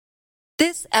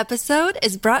This episode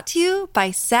is brought to you by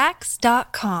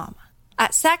Sax.com.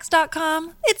 At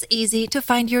Sax.com, it's easy to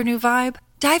find your new vibe.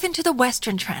 Dive into the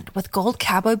Western trend with gold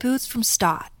cowboy boots from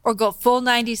Stott, or go full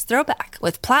 90s throwback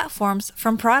with platforms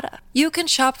from Prada. You can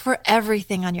shop for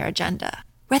everything on your agenda,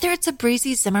 whether it's a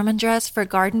breezy Zimmermann dress for a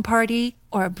garden party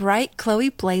or a bright Chloe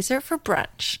blazer for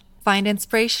brunch. Find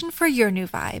inspiration for your new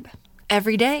vibe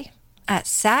every day at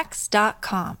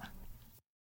Sax.com.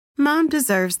 Mom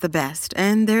deserves the best,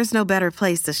 and there's no better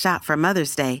place to shop for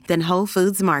Mother's Day than Whole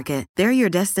Foods Market. They're your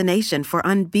destination for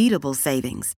unbeatable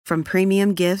savings, from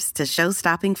premium gifts to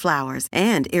show-stopping flowers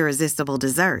and irresistible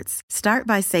desserts. Start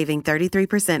by saving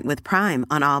 33% with Prime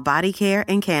on all body care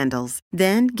and candles.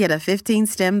 Then get a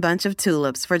 15-stem bunch of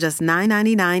tulips for just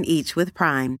 $9.99 each with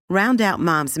Prime. Round out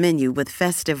Mom's menu with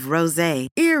festive rosé,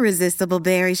 irresistible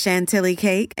berry chantilly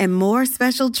cake, and more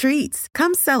special treats.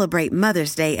 Come celebrate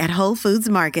Mother's Day at Whole Foods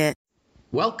Market.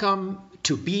 Welcome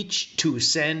to Beach Too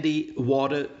Sandy,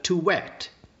 Water Too Wet,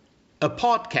 a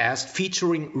podcast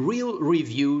featuring real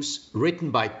reviews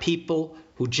written by people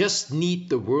who just need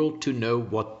the world to know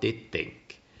what they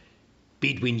think.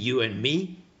 Between you and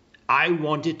me, I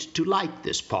wanted to like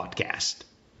this podcast,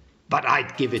 but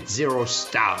I'd give it 0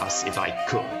 stars if I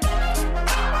could.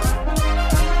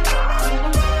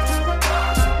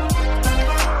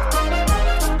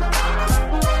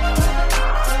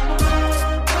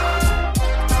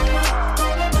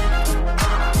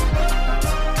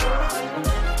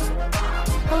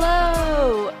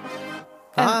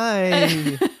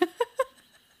 Hi.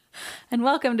 And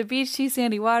welcome to Beach Too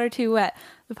Sandy, Water Too Wet,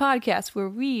 the podcast where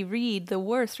we read the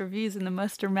worst reviews in the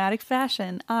most dramatic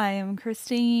fashion. I am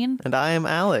Christine. And I am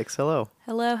Alex. Hello.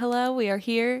 Hello, hello. We are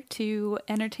here to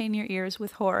entertain your ears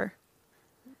with horror.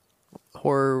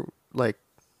 Horror, like...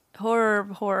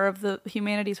 Horror of the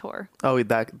humanities horror. Oh,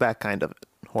 that kind of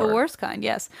horror. The worst kind,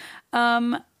 yes.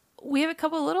 We have a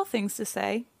couple little things to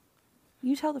say.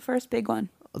 You tell the first big one.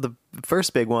 The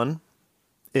first big one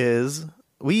is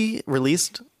we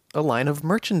released a line of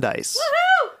merchandise.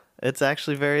 Woohoo! It's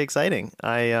actually very exciting.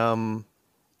 I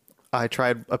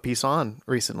tried a piece on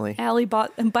recently. Allie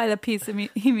bought, and by the piece,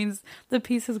 he means the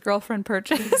piece his girlfriend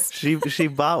purchased. She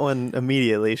bought one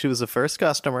immediately. She was the first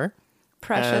customer.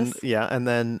 Precious. And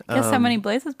then... Guess how many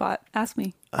Blaze has bought? Ask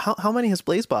me. How many has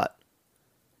Blaze bought?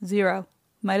 0.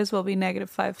 Might as well be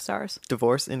 -5 stars.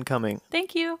 Divorce incoming.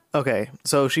 Thank you. Okay,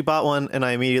 so she bought one, and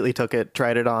I immediately took it,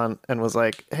 tried it on, and was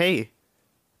like, hey,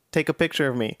 take a picture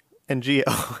of me and Gio.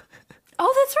 Oh,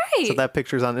 that's right. So that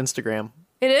picture's on Instagram.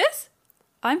 It is?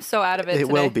 I'm so out of it today. It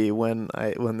will be when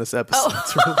this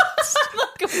episode's released.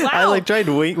 Wow. I tried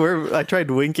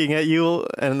winking at you,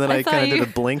 and then I kind of did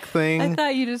a blink thing. I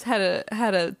thought you just had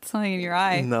a something in your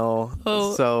eye. No.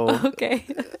 Oh, so okay.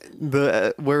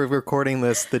 We're recording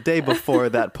this the day before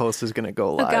that post is going to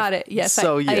go live. Oh, got it. Yes.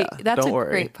 So that's don't a worry.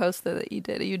 Great post though that you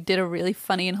did. You did a really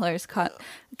funny and hilarious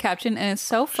caption, and it's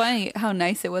so funny how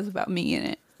nice it was about me in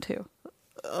it too.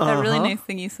 That really nice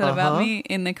thing you said about me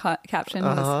in the caption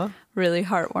was really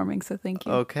heartwarming. So thank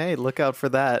you. Okay, look out for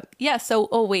that. Yeah. So,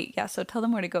 so tell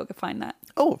them where to go to find that.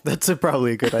 Oh, that's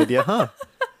probably a good idea, huh?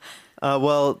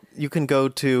 Well, you can go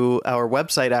to our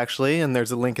website actually, and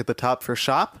there's a link at the top for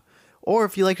shop. Or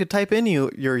if you like to type in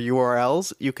your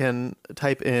URLs, you can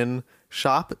type in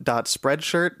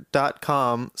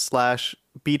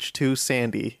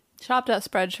shop.spreadshirt.com/beach2sandy.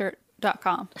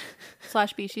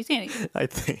 Shop.spreadshirt.com/beach2sandy. I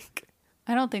think.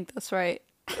 I don't think that's right.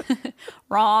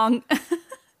 Wrong.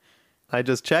 I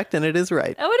just checked and it is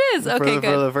right. Oh, it is? Okay, good.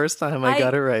 For the first time, I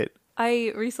got it right.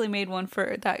 I recently made one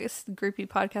for that groupie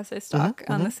podcast I stalk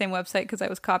on the same website because I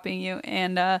was copying you.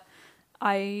 And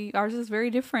ours is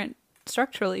very different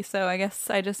structurally. So I guess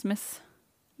I just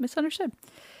misunderstood.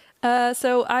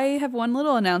 So I have one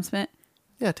little announcement.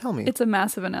 Yeah, tell me. It's a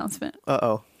massive announcement.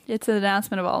 Uh-oh. It's an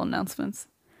announcement of all announcements.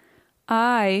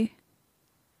 I...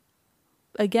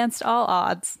 against all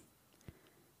odds,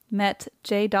 met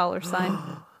J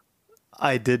 $.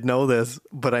 I did know this,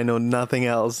 but I know nothing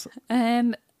else.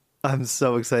 And I'm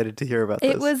so excited to hear about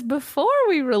this. it was before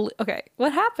we okay,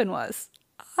 what happened was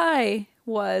I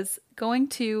was going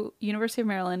to University of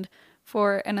Maryland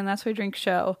for an And That's Why I Drink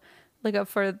show,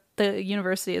 for the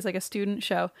university as a student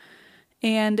show.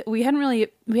 And we hadn't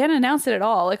announced it at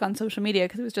all on social media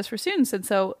because it was just for students. And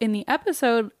so in the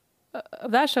episode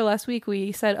of that show last week,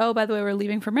 we said, oh, by the way, we're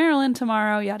leaving for Maryland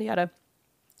tomorrow, yada, yada.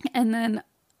 And then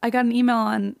we got an email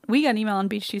on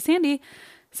Beach Too Sandy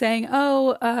saying,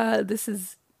 this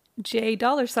is J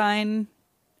 $.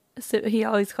 He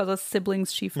always calls us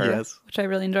siblings Schieffer, yes. Which I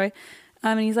really enjoy.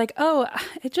 And he's like, I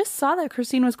just saw that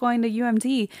Christine was going to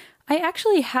UMD. I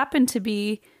actually happened to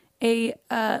be a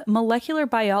molecular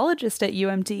biologist at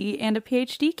UMD and a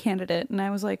PhD candidate. And I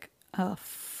was like, oh,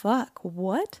 fuck,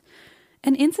 what?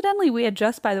 And incidentally, we had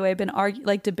just, by the way, been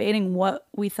debating what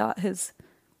we thought his...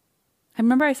 I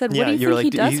remember I said, what do you think he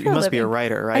does for a living? He must be a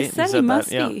writer, right? I said he must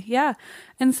be, yeah.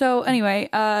 And so anyway,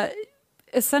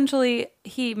 essentially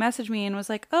he messaged me and was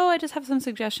like, oh, I just have some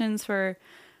suggestions for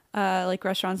like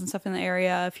restaurants and stuff in the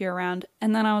area if you're around.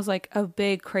 And then I was like, oh,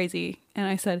 big crazy. And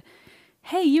I said,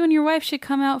 hey, you and your wife should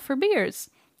come out for beers.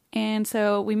 And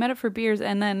so we met up for beers.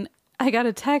 And then I got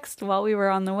a text while we were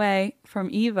on the way from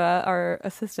Eva, our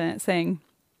assistant, saying...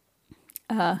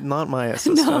 not my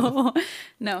assistant.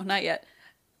 No, not yet.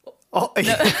 Oh, no,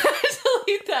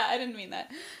 delete that. I didn't mean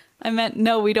that. I meant,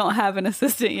 no, we don't have an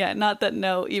assistant yet. Not that,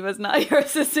 no, Eva's not your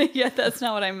assistant yet. That's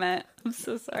not what I meant. I'm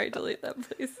so sorry. Delete that,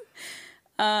 please.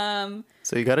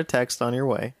 So you got a text on your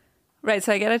way. Right.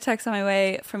 So I get a text on my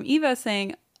way from Eva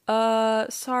saying,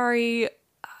 sorry,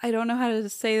 I don't know how to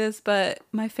say this, but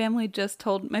my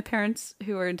parents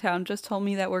who are in town just told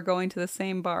me that we're going to the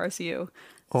same bar as you.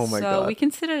 Oh my God. So we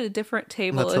can sit at a different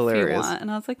table That's if hilarious. you want. And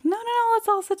I was like, no, let's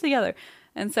all sit together.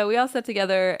 And so we all sat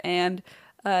together, and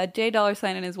Jay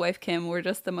 $sign and his wife Kim were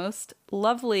just the most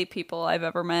lovely people I've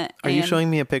ever met. Are you showing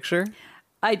me a picture?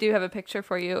 I do have a picture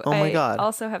for you. Oh my God. I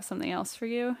also have something else for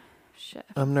you. Shit.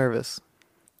 I'm nervous.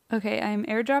 Okay, I'm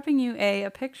airdropping you a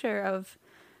picture of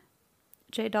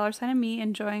Jay $sign and me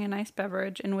enjoying a nice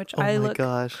beverage in which I look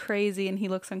crazy and he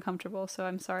looks uncomfortable. So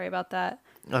I'm sorry about that.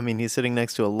 I mean, he's sitting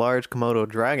next to a large Komodo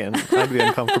dragon. I'd be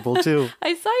uncomfortable too.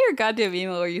 I saw your goddamn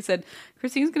email where you said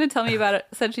Christine's going to tell me about it.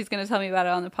 Said she's going to tell me about it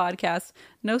on the podcast.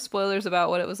 No spoilers about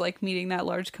what it was like meeting that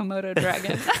large Komodo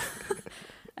dragon.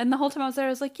 And the whole time I was there, I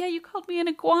was like, "Yeah, you called me an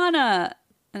iguana."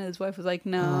 And his wife was like,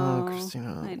 "No,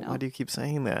 Christina, I know. Why do you keep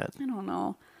saying that?" I don't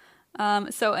know.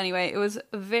 So anyway, it was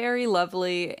very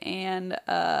lovely, and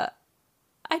it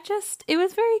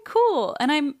was very cool,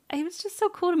 and it was just so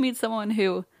cool to meet someone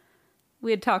who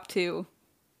we had talked to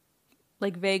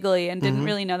like vaguely and didn't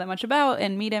really know that much about,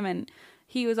 and meet him, and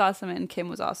he was awesome and Kim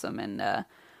was awesome. And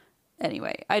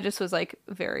anyway, I just was like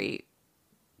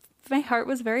my heart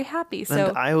was very happy. So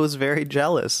and I was very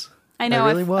jealous. I know.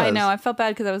 I really was. I know. I felt bad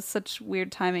because that was such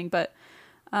weird timing, but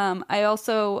I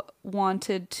also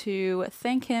wanted to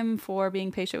thank him for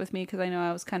being patient with me because I know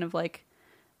I was kind of like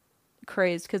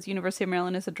crazed because University of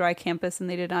Maryland is a dry campus and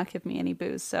they did not give me any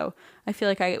booze. So I feel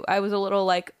like I was a little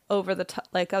like over the top,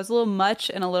 like I was a little much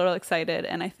and a little excited,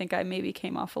 and I think I maybe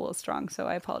came off a little strong. So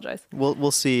I apologize.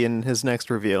 We'll see in his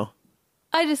next review.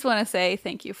 I just want to say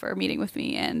thank you for meeting with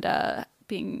me and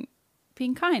being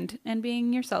kind and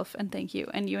being yourself, and thank you.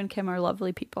 And you and Kim are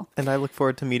lovely people. And I look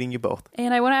forward to meeting you both.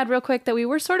 And I want to add real quick that we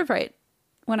were sort of right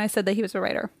when I said that he was a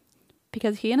writer,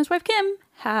 because he and his wife Kim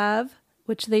have,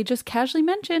 which they just casually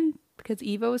mentioned, because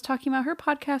Eva was talking about her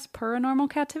podcast, Paranormal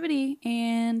Captivity,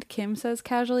 and Kim says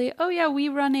casually, "Oh yeah, we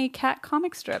run a cat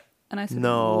comic strip." And I said,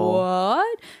 "No,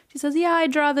 what?" She says, "Yeah, I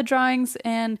draw the drawings."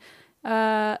 And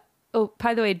oh,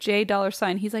 by the way, Jay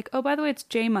 $sign. He's like, "Oh, by the way, it's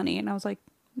J Money," and I was like,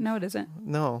 "No, it isn't."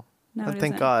 No, it thank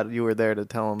isn't. God you were there to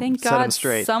tell him. Thank set God him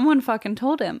straight. Someone fucking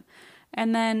told him.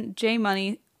 And then J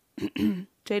Money,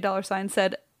 Jay $sign,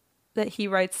 said that he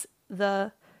writes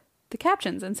the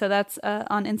captions, and so that's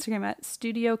on Instagram at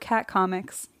Studio Cat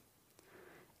Comics.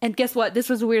 And guess what? This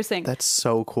was the weirdest thing. That's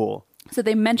so cool. So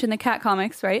they mentioned the cat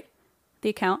comics, right? The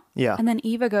account. Yeah. And then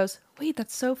Eva goes, "Wait,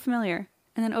 that's so familiar,"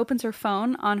 and then opens her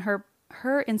phone on her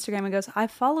Instagram and goes, "I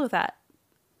follow that."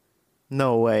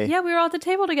 No way. Yeah, we were all at the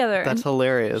table together. That's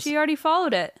hilarious. She already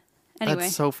followed it. Anyway.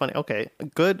 That's so funny. Okay,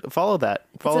 good. Follow that.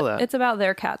 Follow that. It's about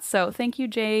their cats. So thank you,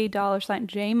 Jay $sign,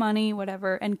 J Money,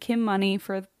 whatever, and Kim Money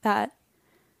for that.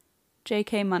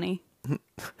 JK Money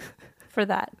for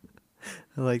that.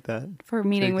 I like that. For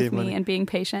meeting JK with Money. me and being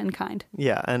patient and kind.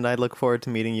 Yeah, and I look forward to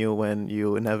meeting you when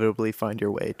you inevitably find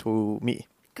your way to me.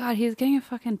 God, he's getting a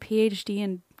fucking PhD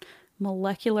in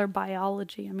molecular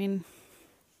biology. I mean,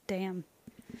 damn.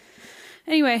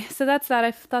 Anyway, so that's that.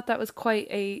 I thought that was quite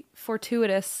a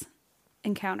fortuitous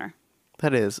encounter.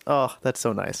 That is. Oh, that's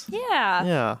so nice. Yeah.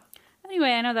 Yeah. Anyway,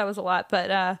 I know that was a lot,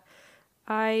 but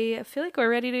I feel like we're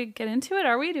ready to get into it.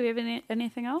 Are we? Do we have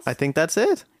anything else? I think that's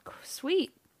it.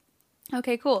 Sweet.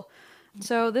 Okay, cool.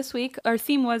 So this week, our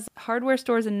theme was hardware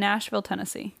stores in Nashville,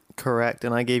 Tennessee. Correct.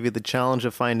 And I gave you the challenge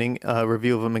of finding a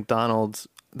review of a McDonald's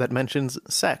that mentions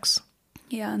sex.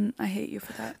 Yeah, and I hate you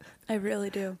for that. I really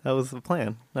do. That was the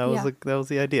plan. That was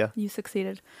the idea. You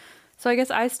succeeded. So I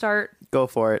guess I start. Go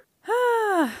for it.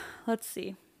 Let's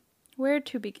see. Where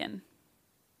to begin?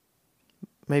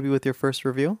 Maybe with your first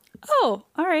review? Oh,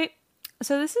 all right.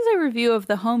 So this is a review of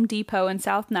the Home Depot in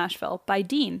South Nashville by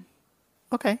Dean.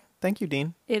 Okay. Thank you,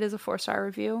 Dean. It is a 4-star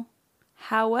review.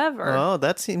 However, Oh,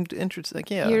 that seemed interesting. Like,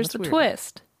 yeah, here's that's the weird.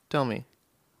 twist. Tell me.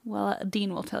 Well,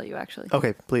 Dean will tell you, actually.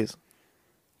 Okay, please.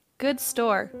 Good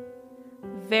store.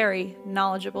 Very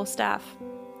knowledgeable staff.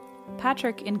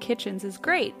 Patrick in kitchens is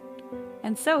great.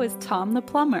 And so is Tom the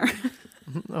plumber.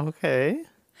 Okay.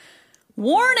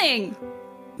 Warning!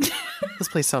 This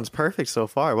place sounds perfect so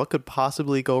far. What could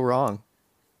possibly go wrong?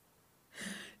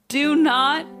 Do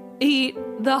not eat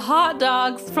the hot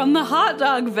dogs from the hot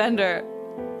dog vendor.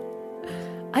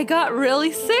 I got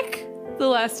really sick the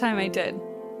last time I did.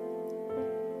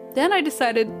 Then I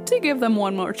decided to give them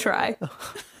one more try.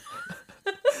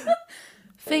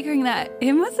 Figuring that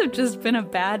it must have just been a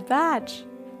bad batch.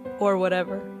 Or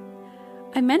whatever.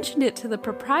 I mentioned it to the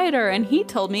proprietor and he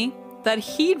told me that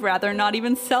he'd rather not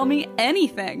even sell me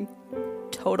anything.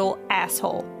 Total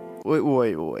asshole.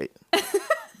 Wait.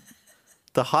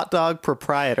 The hot dog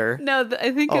proprietor. No,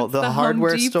 I think it's the the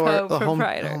hardware Home Depot store. The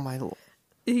proprietor. Oh my lord.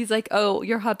 He's like, oh,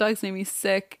 your hot dogs made me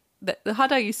sick. The hot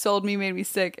dog you sold me made me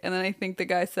sick. And then I think the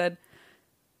guy said,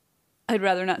 I'd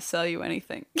rather not sell you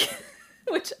anything.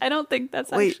 Which I don't think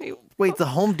that's actually... Wait, the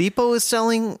Home Depot is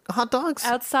selling hot dogs?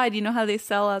 Outside, you know how they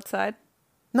sell outside?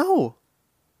 No.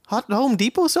 Home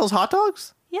Depot sells hot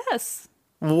dogs? Yes.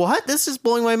 What? This is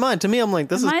blowing my mind. To me, I'm like,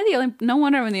 this Am is... I the only... No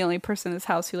wonder I'm the only person in this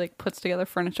house who, like, puts together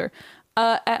furniture.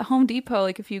 At Home Depot,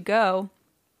 like, if you go...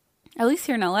 At least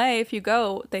here in LA, if you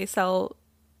go, they sell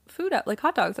food out, like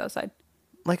hot dogs outside.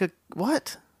 Like a...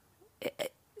 What?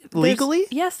 Legally?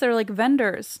 Yes, they're like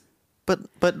vendors.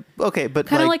 But okay, but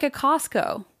Kind of like a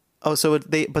Costco. Oh, so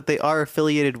they are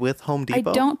affiliated with Home Depot?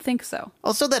 I don't think so.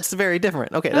 Oh, so that's very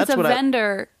different. Okay, No, that's it's a what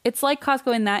vendor. It's like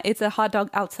Costco in that it's a hot dog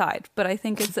outside, but I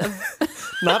think it's a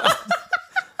Not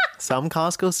some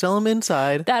Costco sell them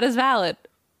inside. that is valid.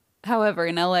 However,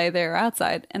 in LA they're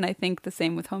outside, and I think the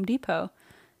same with Home Depot.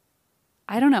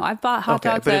 I don't know. I've bought hot Okay,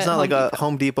 dogs. but it's at not Home like a Depot.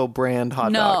 Home Depot brand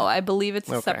hot No, dog. I believe it's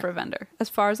a Okay. separate vendor, as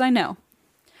far as I know.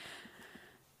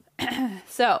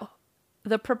 So,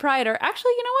 the proprietor,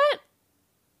 actually, you know what?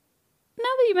 Now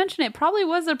that you mention it, probably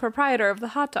was the proprietor of the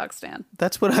hot dog stand.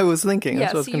 That's what I was thinking. That's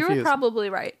Yes, what I was confused. you're probably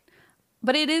right.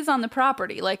 But it is on the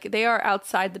property. Like, they are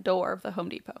outside the door of the Home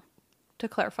Depot, to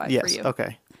clarify for Yes, you.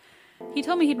 okay. He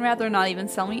told me he'd rather not even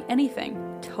sell me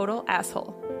anything. Total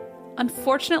asshole.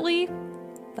 Unfortunately,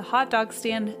 the hot dog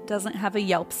stand doesn't have a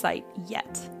Yelp site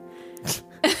yet.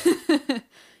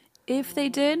 If they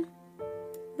did,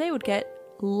 they would get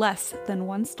less than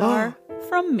 1 star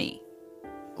from me.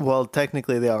 Well,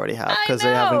 technically they already have because I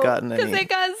they haven't know, gotten any. Because they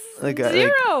got They got-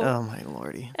 0. oh my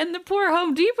lordy. And the poor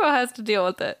Home Depot has to deal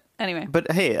with it. Anyway.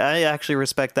 But hey, I actually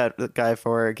respect that guy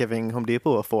for giving Home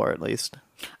Depot a 4 at least.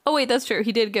 Oh wait, that's true.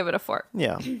 He did give it a 4.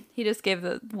 Yeah. He just gave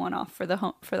the 1 off for the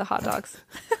hot dogs.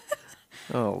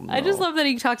 Oh no. I just love that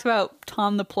he talked about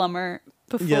Tom the plumber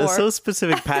before. Yeah, so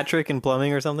specific. Patrick and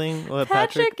plumbing or something. What,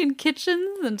 Patrick and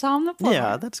kitchens and Tom the plumber.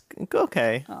 Yeah, that's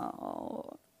okay.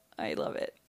 Oh, I love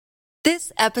it.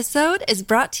 This episode is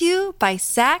brought to you by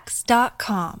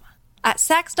Sax.com. At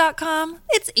Sax.com,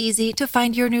 it's easy to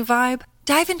find your new vibe.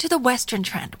 Dive into the Western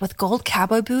trend with gold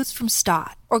cowboy boots from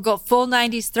Stott, or go full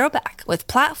 90s throwback with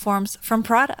platforms from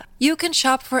Prada. You can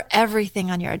shop for everything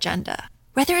on your agenda,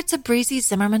 whether it's a breezy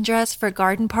Zimmermann dress for a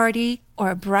garden party or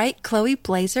a bright Chloe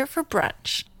blazer for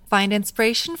brunch. Find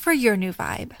inspiration for your new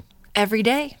vibe every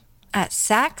day at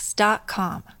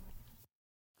Sax.com.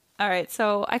 All right,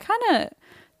 so I kind of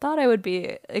thought I would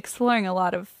be exploring a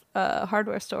lot of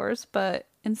hardware stores, but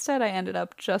instead I ended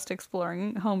up just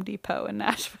exploring Home Depot in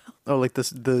Nashville. Oh, like the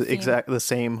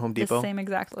same Home Depot. The same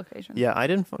exact location. Yeah, I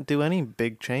didn't do any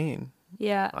big chain.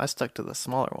 Yeah. I stuck to the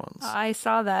smaller ones. I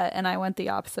saw that and I went the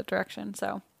opposite direction.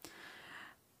 So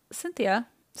Cynthia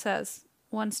says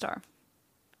 1 star.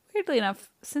 Weirdly enough,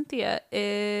 Cynthia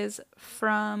is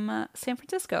from San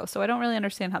Francisco, so I don't really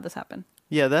understand how this happened.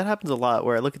 Yeah, that happens a lot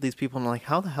where I look at these people and I'm like,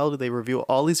 how the hell do they review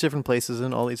all these different places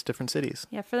in all these different cities?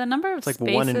 Yeah, for the number of It's like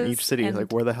spaces one in each city. and-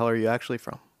 Like, where the hell are you actually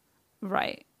from?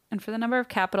 Right. And for the number of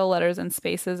capital letters and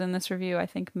spaces in this review, I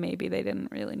think maybe they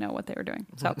didn't really know what they were doing.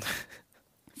 So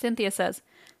Cynthia says,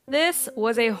 this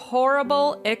was a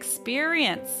horrible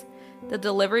experience. The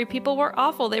delivery people were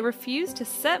awful. They refused to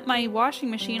set my washing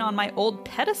machine on my old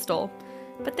pedestal,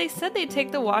 but they said they'd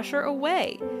take the washer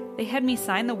away. They had me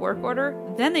sign the work order,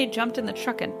 then they jumped in the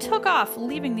truck and took off,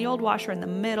 leaving the old washer in the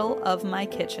middle of my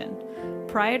kitchen.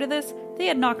 Prior to this, they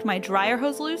had knocked my dryer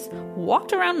hose loose,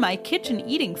 walked around my kitchen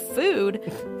eating food.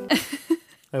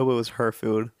 I hope it was her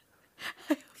food.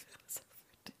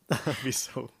 That'd be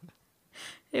so...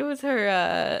 It was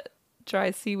her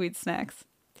dry seaweed snacks.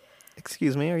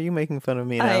 Excuse me, are you making fun of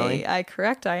me now? Allie? I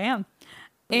correct, I am.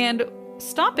 And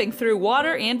stomping through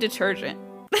water and detergent.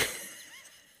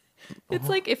 It's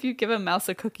like if you give a mouse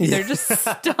a cookie, they're just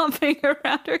stomping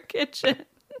around her kitchen.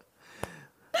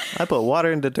 I put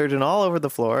water and detergent all over the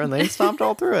floor and they stomped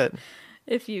all through it.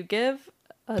 If you give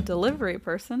a delivery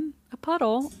person a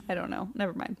puddle, I don't know.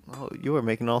 Never mind. Oh, you were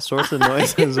making all sorts of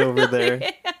noises over there.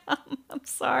 I'm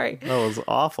sorry. That was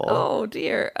awful. Oh,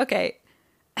 dear. Okay.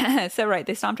 So, right.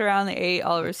 They stomped around. They ate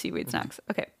all of her seaweed snacks.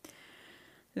 Okay.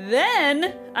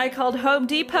 Then I called Home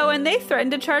Depot and they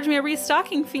threatened to charge me a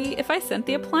restocking fee if I sent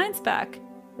the appliance back.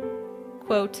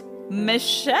 Quote,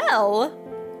 Michelle,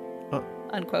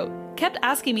 unquote, kept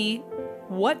asking me,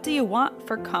 what do you want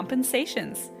for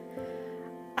compensations?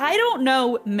 I don't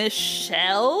know,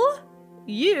 Michelle.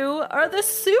 You are the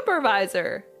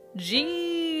supervisor.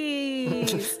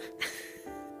 Jeez.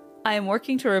 I am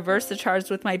working to reverse the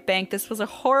charge with my bank. This was a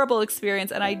horrible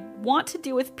experience, and I want to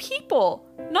deal with people,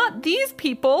 not these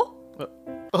people.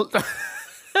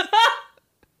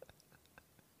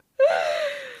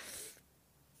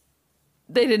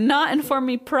 They did not inform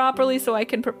me properly so I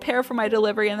can prepare for my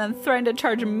delivery and then threaten to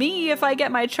charge me if I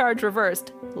get my charge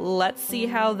reversed. Let's see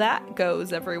how that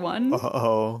goes, everyone.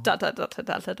 Uh-oh.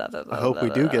 I hope we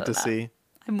do get to see.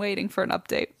 I'm waiting for an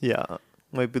update. Yeah.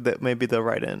 Maybe they'll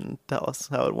write in and tell us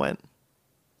how it went.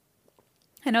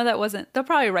 I know that wasn't... They'll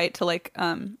probably write to, like,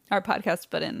 our podcast,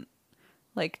 but in,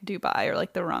 like, Dubai or,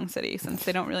 like, the wrong city, since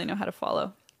they don't really know how to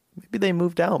follow. Maybe they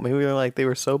moved out. Maybe they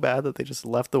were so bad that they just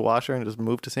left the washer and just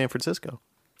moved to San Francisco.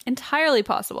 Entirely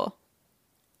possible.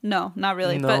 No, not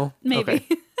really, No? but maybe.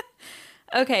 Okay.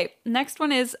 Okay, next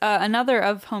one is another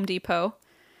of Home Depot.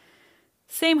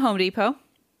 Same Home Depot.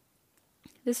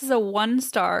 This is a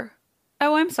 1-star...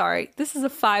 Oh, I'm sorry. This is a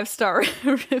 5-star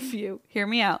review. Hear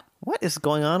me out. What is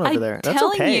going on over there? That's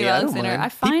telling okay. you, I don't Alexander, mind. I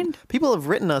find... People have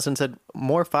written us and said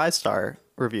more 5-star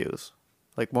reviews.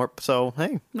 Like more... So,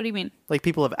 hey. What do you mean? Like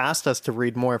people have asked us to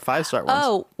read more 5-star ones.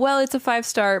 Oh, well, it's a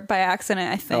 5-star by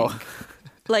accident, I think. Oh.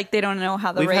 Like, they don't know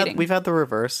how the rating... We've had the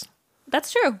reverse.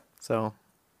 That's true. So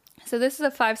this is a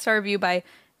 5-star review by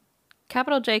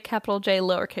capital J,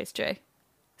 lowercase j.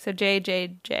 So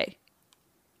JJJ.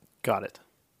 got it.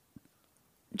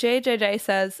 JJJ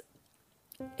says,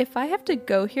 if I have to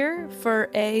go here for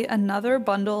another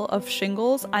bundle of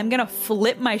shingles, I'm going to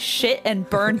flip my shit and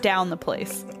burn down the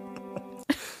place.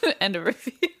 End of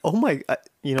review. Oh my!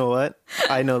 You know what?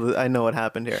 I know what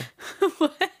happened here.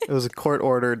 What? It was a court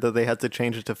order that they had to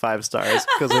change it to 5 stars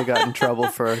because they got in trouble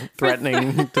for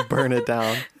threatening to burn it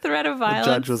down. Threat of The violence.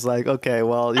 judge was like, "Okay,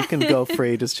 well, you can go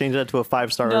free. Just change that to a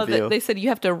 5-star No, review." they said you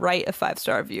have to write a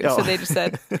 5-star review. Oh. So they just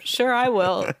said, sure, I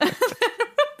will.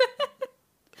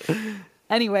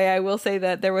 Anyway, I will say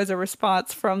that there was a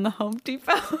response from the Home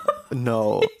Depot.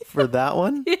 No, for that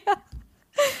one. Yeah.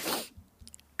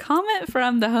 Comment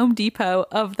from the Home Depot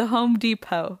of the Home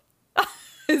Depot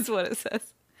is what it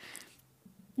says.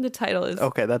 The title is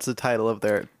Okay, that's the title of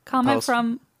their comment post.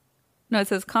 from. No, it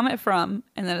says comment from,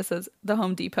 and then it says the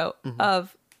Home Depot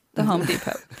of the Home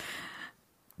Depot.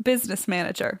 Business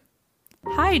manager.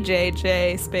 Hi,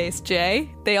 JJ space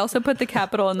J. They also put the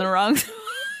capital in the wrong.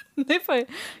 They put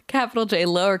capital J,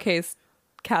 lowercase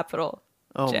capital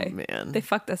J. Oh man, They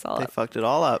fucked us all They up. fucked it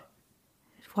all up.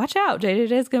 Watch out,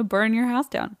 JJJ is going to burn your house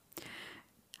down.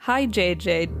 Hi,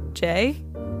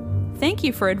 JJJ. Thank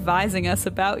you for advising us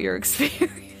about your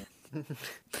experience.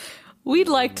 We'd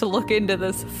like to look into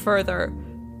this further.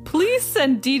 Please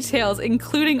send details,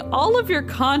 including all of your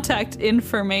contact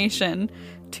information,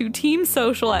 to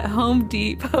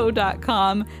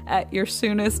teamsocial@homedepot.com at your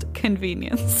soonest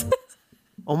convenience.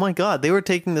 Oh my god, they were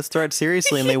taking this threat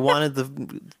seriously and they wanted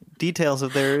the details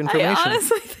of their information. I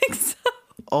honestly think so.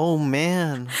 Oh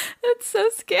man. It's so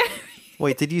scary.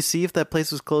 Wait, did you see if that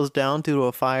place was closed down due to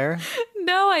a fire?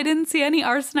 No, I didn't see any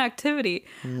arson activity.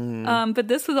 But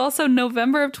this was also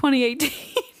November of 2018.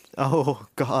 Oh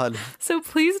god. So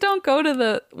please don't go to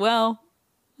the, well,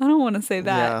 I don't want to say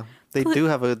that. Yeah. They do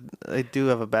have a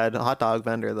bad hot dog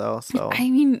vendor though, so I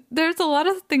mean, there's a lot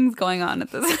of things going on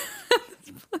at this.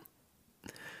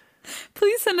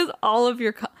 Please send us all of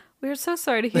your we're so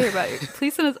sorry to hear about you.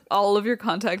 Please send us all of your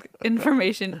contact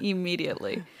information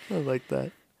immediately. I like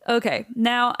that. Okay,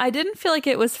 now I didn't feel like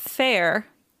it was fair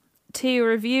to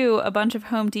review a bunch of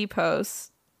Home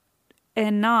Depots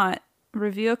and not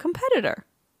review a competitor.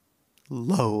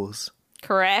 Lowe's.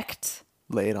 Correct.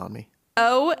 Lay it on me.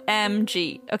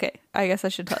 OMG. Okay, I guess I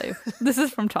should tell you. This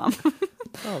is from Tom.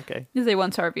 Oh, okay. This is a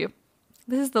 1-star review.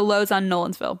 This is the Lowe's on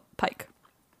Nolensville Pike.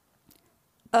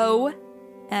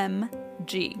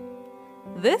 OMG.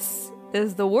 This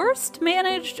is the worst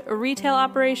managed retail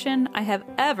operation I have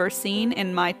ever seen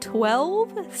in my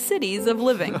 12 cities of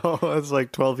living. Oh, it's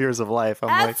like 12 years of life.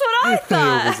 That's what I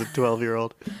thought. It was a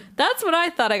 12-year-old. That's what I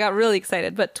thought. I got really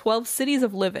excited. But 12 cities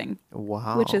of living.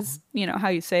 Wow. Which is, how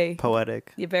you say.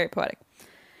 Poetic. Yeah, very poetic.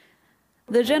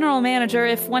 The general manager,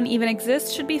 if one even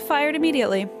exists, should be fired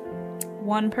immediately.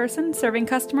 One person serving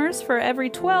customers for every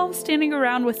 12 standing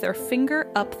around with their finger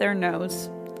up their nose.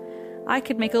 I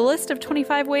could make a list of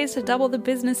 25 ways to double the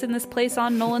business in this place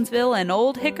on Nolensville and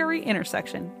Old Hickory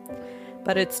intersection.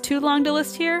 But it's too long to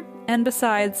list here, and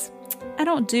besides, I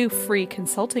don't do free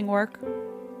consulting work.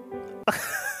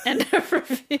 End of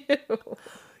review.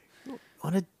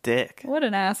 What a dick. What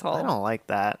an asshole. I don't like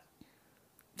that.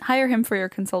 Hire him for your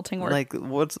consulting work. Like,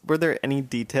 were there any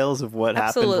details of what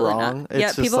Absolutely happened wrong? not.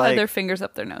 Yeah, people had their fingers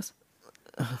up their nose.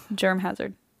 Germ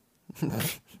hazard.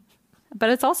 But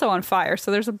it's also on fire,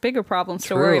 so there's a bigger problem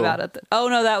to worry about. Oh,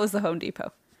 no, that was the Home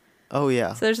Depot. Oh,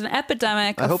 yeah. So there's an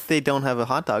epidemic. I hope they don't have a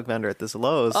hot dog vendor at this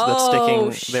Lowe's that's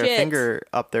sticking their finger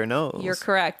up their nose. You're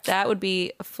correct. That would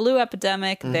be a flu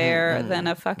epidemic there, then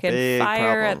a fucking Big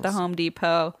fire at the problems. Home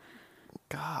Depot.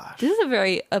 Gosh. This is a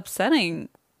very upsetting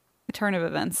turn of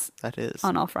events That is.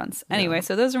 on all fronts. Anyway,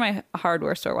 so those are my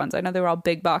hardware store ones. I know they were all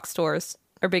big box stores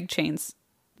or big chains.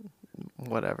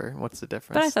 Whatever. What's the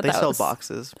difference? But I thought they that sell was-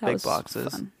 boxes. That Big was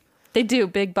boxes. fun. They do,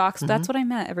 big box. That's what I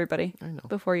meant, everybody. I know.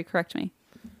 Before you correct me.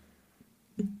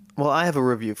 Well, I have a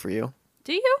review for you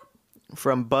Do you?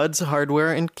 from Bud's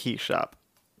Hardware and Key Shop.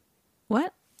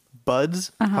 What?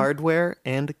 Bud's Hardware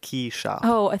and Key Shop.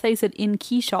 Oh, I thought you said in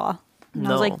Keyshaw. And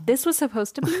I was No. like, this was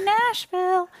supposed to be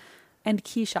Nashville. And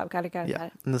Key Shop. Got it. Yeah,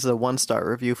 and this is a 1-star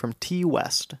review from T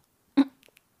West.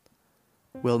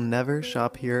 Will never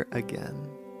shop here again.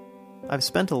 I've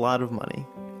spent a lot of money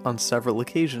on several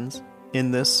occasions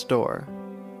in this store.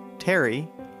 Terry,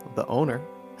 the owner,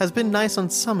 has been nice on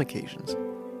some occasions,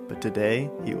 but today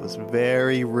he was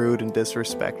very rude and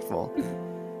disrespectful.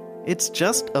 It's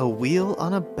just a wheel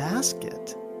on a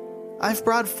basket. I've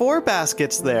brought 4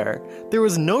 baskets there. There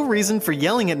was no reason for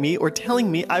yelling at me or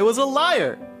telling me I was a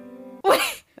liar.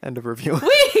 Wait, End of review.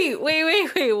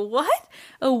 wait. What?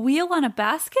 A wheel on a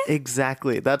basket?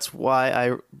 Exactly. That's why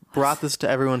I brought this to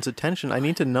everyone's attention. I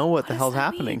need to know what the does hell's that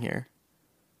happening mean? here.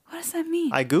 What does that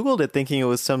mean? I Googled it thinking it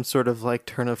was some sort of like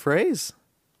turn of phrase.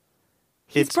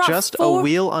 He's It's brought just 4 a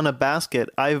wheel on a basket.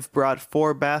 I've brought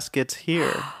 4 baskets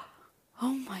here.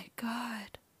 Oh my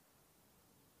God.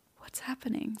 What's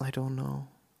happening? I don't know.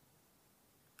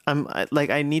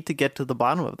 I need to get to the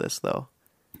bottom of this though.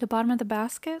 The bottom of the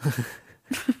basket?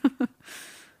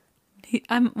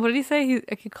 What did he say? He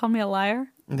could call me a liar?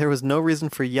 There was no reason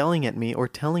for yelling at me or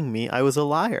telling me I was a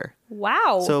liar.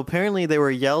 Wow. So apparently they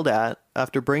were yelled at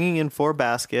after bringing in 4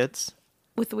 baskets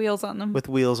with wheels on them. with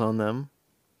wheels on them.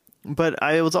 But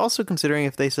I was also considering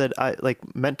if they said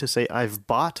meant to say I've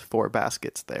bought 4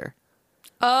 baskets there.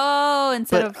 Oh,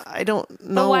 instead But of... I don't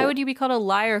know. But why would you be called a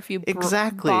liar if you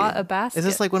exactly bought a basket? Is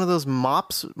this like one of those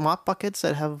mop buckets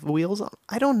that have wheels on?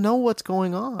 I don't know what's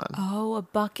going on. Oh, a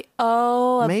bucket.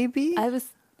 Oh, Maybe.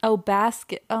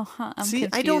 basket. Oh, huh. I'm See,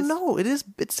 confused. I don't know.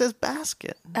 It says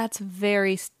basket. That's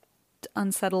very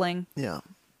unsettling. Yeah.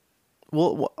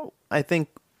 Well, I think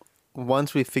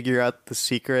once we figure out the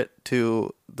secret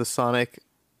to the Sonic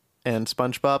and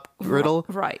SpongeBob riddle,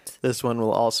 Right. this one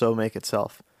will also make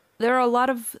itself. There are a lot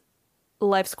of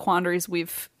life's quandaries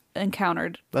we've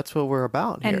encountered That's what we're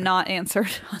about here. and not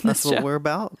answered on That's this what show. we're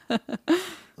about.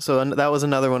 So that was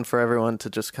another one for everyone to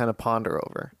just kind of ponder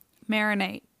over.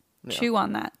 Marinate. Chew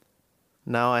on that.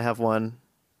 Now I have one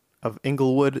of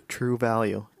Inglewood True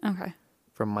Value Okay.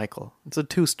 from Michael. It's a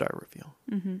 2-star review.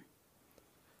 Mm-hmm.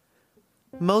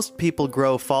 Most people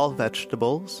grow fall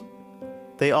vegetables.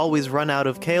 They always run out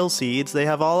of kale seeds. They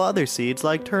have all other seeds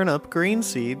like turnip, green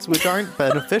seeds, which aren't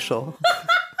beneficial.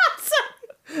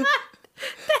 They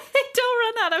don't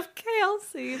run out of kale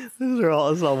seeds. This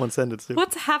is all one sentence. Too.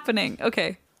 What's happening?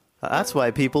 Okay. That's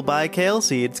why people buy kale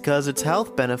seeds, because it's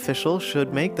health beneficial,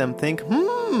 should make them think, I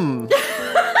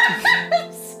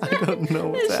don't know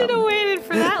I what's should have happening. waited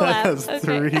for that That laugh. has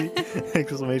Okay. 3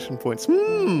 exclamation points.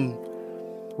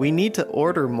 We need to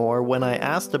order more. When I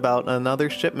asked about another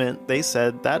shipment, they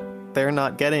said that they're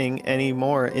not getting any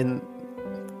more in...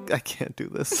 I can't do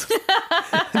this.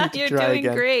 You're try doing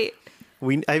again. great.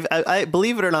 I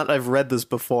believe it or not, I've read this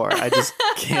before. I just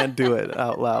can't do it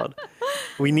out loud.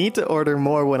 We need to order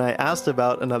more. When I asked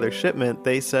about another shipment,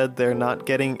 they said they're not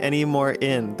getting any more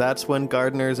in. That's when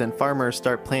gardeners and farmers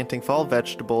start planting fall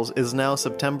vegetables. Is now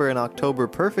September and October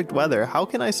perfect weather. How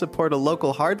can I support a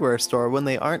local hardware store when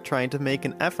they aren't trying to make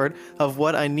an effort of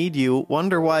what I need you?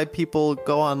 Wonder why people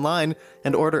go online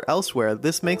and order elsewhere.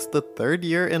 This makes the 3rd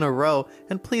year in a row.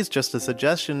 And please, just a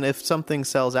suggestion, if something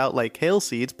sells out like kale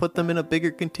seeds, put them in a bigger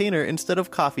container instead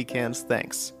of coffee cans.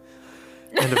 Thanks.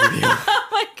 End of review. Oh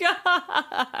my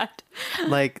god.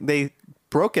 Like, they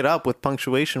broke it up with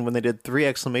punctuation when they did 3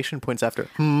 exclamation points after.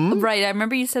 Right, I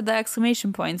remember you said the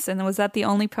exclamation points, and was that the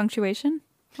only punctuation?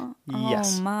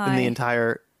 Yes. my. In the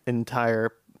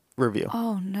entire review.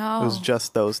 Oh no. It was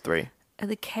just those 3.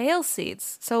 The kale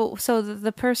seeds. So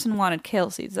the person wanted kale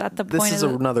seeds. Is that the This point is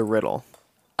of another riddle.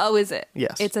 Oh, is it?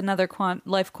 Yes. It's another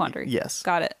life quandary. Yes.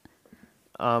 Got it.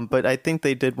 But I think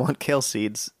they did want kale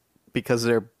seeds because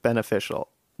they're beneficial.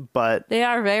 But They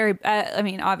are very,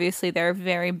 obviously they're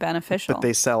very beneficial.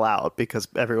 they sell out because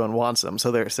everyone wants them. So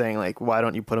they're saying, like, why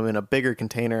don't you put them in a bigger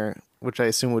container, which I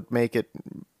assume would make it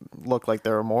look like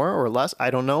there are more or less. I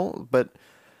don't know. But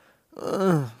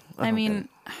I mean,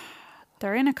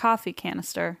 they're in a coffee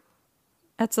canister.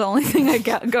 That's the only thing I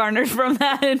got garnered from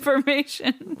that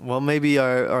information. well, maybe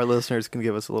our listeners can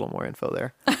give us a little more info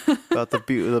there about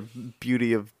the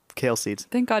beauty of kale seeds.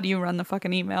 Thank God you run the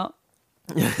fucking email.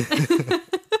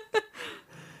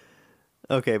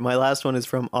 Okay, my last one is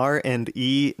from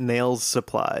R&E Nails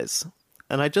Supplies.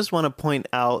 And I just want to point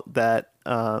out that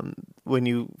when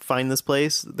you find this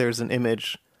place, there's an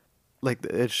image, like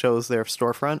it shows their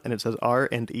storefront, and it says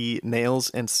R&E Nails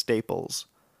and Staples.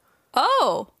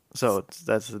 Oh! So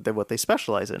that's what they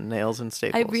specialize in, nails and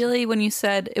staples. When you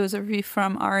said it was a review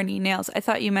from R&E Nails, I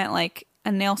thought you meant like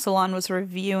a nail salon was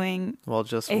reviewing Well,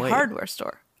 just a wait. hardware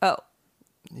store. Oh.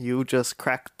 You just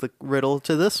cracked the riddle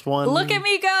to this one. Look at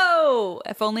me go!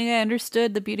 If only I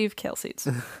understood the beauty of kale seeds.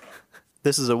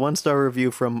 This is a 1-star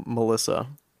review from Melissa.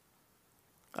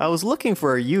 I was looking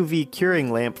for a UV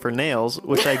curing lamp for nails,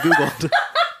 which I Googled.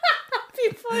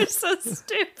 People are so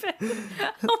stupid.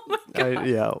 Oh my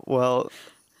God.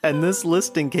 And this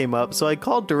listing came up, so I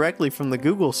called directly from the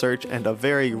Google search, and a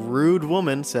very rude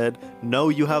woman said, "No,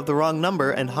 you have the wrong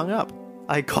number," and hung up.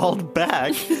 I called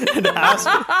back and asked...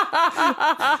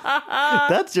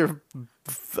 That's your...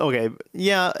 Okay,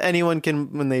 yeah, anyone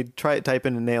can, when they type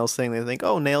in a nails thing, they think,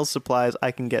 oh, nails supplies,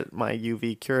 I can get my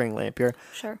UV curing lamp here.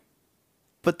 Sure.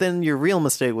 But then your real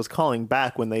mistake was calling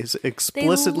back when they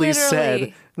explicitly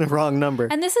said the wrong number.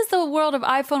 And this is the world of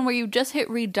iPhone where you just hit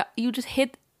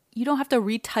you don't have to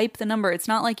retype the number. It's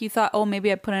not like you thought, oh,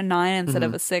 maybe I put a 9 instead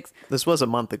of a 6. This was a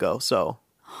month ago, so...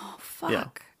 Oh, fuck. Yeah.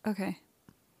 Okay.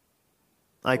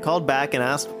 I called back and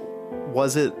asked,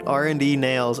 was it R&D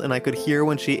Nails? And I could hear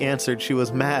when she answered she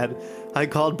was mad. I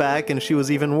called back and she was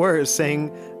even worse,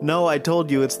 saying, "No, I told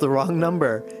you it's the wrong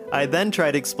number." I then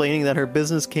tried explaining that her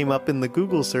business came up in the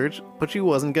Google search, but she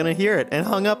wasn't going to hear it, and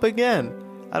hung up again.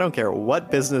 I don't care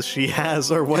what business she has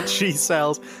or what she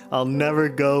sells. I'll never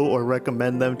go or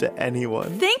recommend them to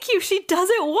anyone. Thank you. She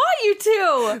doesn't want you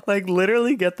to. Like,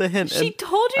 literally get the hint. She And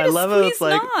told you I to love how squeeze it's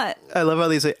like, not. I love how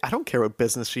they say, I don't care what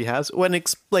business she has. When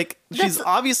she's That's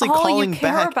obviously all you calling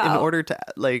care back in about. order to,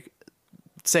 like,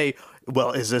 say,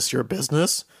 well, is this your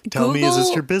business? Tell me, is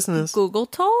this your business? Google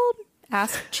told.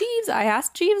 Ask Jeeves. I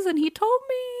asked Jeeves and he told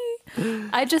me.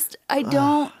 I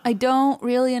don't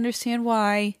really understand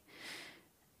why.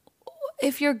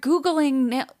 If you're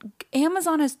Googling,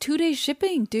 Amazon has 2-day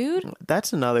shipping, dude.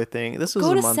 That's another thing. This was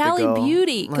Go a to month Sally ago.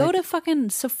 Beauty. Go Like, to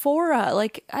fucking Sephora.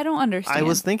 Like, I don't understand. I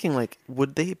was thinking, like,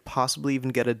 would they possibly even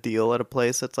get a deal at a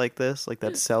place that's like this? Like,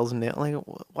 that sells nail? Like,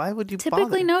 why would you Typically,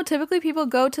 bother? no. Typically, people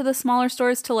go to the smaller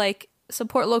stores to, like,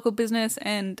 support local business.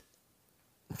 And,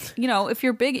 you know, if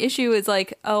your big issue is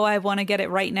like, oh, I want to get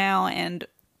it right now and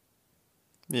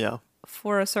Yeah.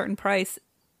 for a certain price,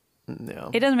 Yeah.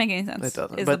 it doesn't make any sense. It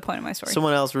doesn't. Is But the point of my story.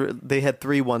 Someone else, they had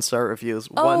 3 1-star reviews.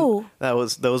 Oh.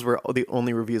 Those were the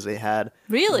only reviews they had.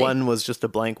 Really? One was just a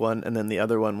blank one, and then the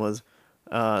other one was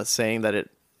saying that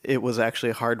it was actually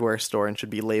a hardware store and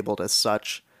should be labeled as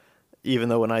such. Even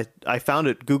though when I found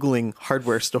it Googling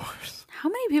hardware stores, How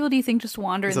many people do you think just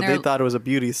wander in so there? they thought it was a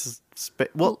beauty.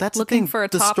 Well, that's the looking thing. for a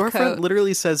the top storefront coat.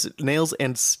 literally says nails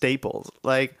and staples.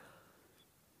 Like,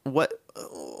 what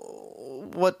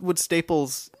would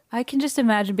Staples? I can just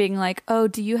imagine being like, oh,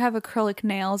 do you have acrylic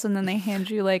nails? And then they hand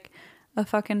you like a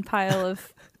fucking pile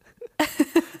of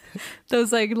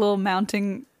those like little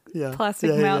mounting, Yeah.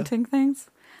 plastic Yeah. mounting things.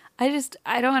 I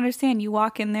don't understand. You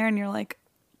walk in there and you're like,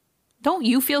 don't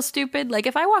you feel stupid? Like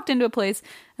if I walked into a place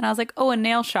and I was like, oh, a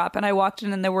nail shop, and I walked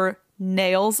in and there were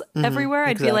nails everywhere,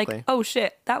 I'd be like, exactly. oh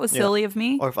shit, that was silly of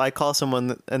me. Or if I call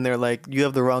someone and they're like, you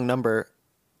have the wrong number,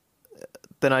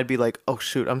 then I'd be like, oh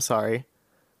shoot, I'm sorry.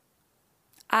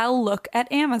 I'll look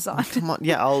at Amazon. Come on.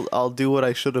 Yeah, I'll do what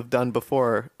I should have done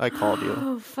before I called you.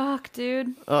 Oh, fuck,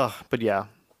 dude. Ugh, but yeah,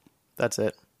 that's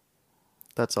it.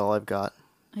 That's all I've got.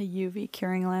 A UV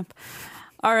curing lamp.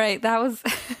 All right, that was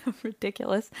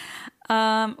ridiculous.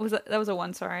 That was a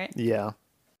 1 star, right? Yeah,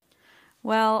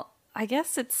 Well, I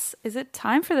guess is it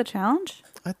time for the challenge?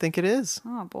 I think it is.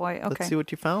 Oh boy, okay. Let's see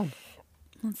what you found.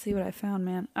 Let's see what I found,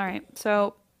 man. All right,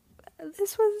 so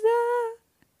this was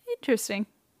interesting.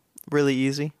 Really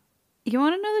easy. You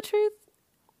want to know the truth?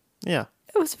 Yeah.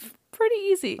 It was pretty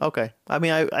easy. Okay. I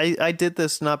mean, I did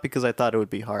this not because I thought it would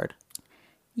be hard.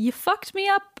 You fucked me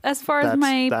up as far as That's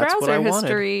my what browser I wanted.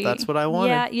 history. That's what I wanted.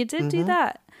 Yeah, you did do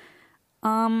that.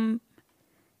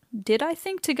 Did I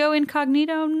think to go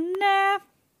incognito? Nah.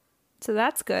 So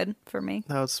that's good for me.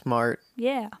 That was smart.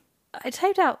 Yeah. I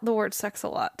typed out the word sex a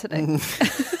lot today.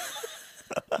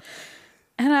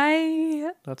 And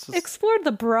I That's just, explored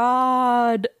the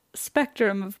broad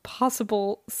spectrum of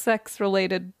possible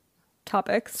sex-related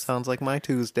topics. sounds like my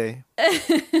Tuesday.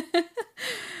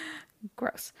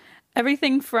 Gross.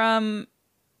 Everything from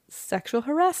sexual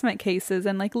harassment cases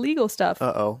and like legal stuff.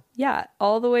 Uh-oh. Yeah,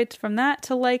 all the way from that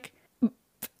to like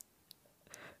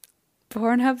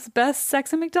Pornhub's best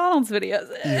sex and McDonald's videos.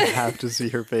 You have to see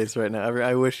her face right now.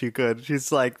 I wish you could.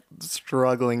 She's like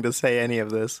struggling to say any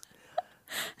of this.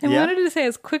 I wanted to say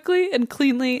as quickly and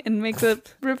cleanly and make the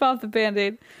rip off the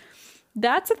Band-Aid.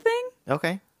 That's a thing.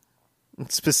 Okay.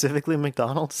 Specifically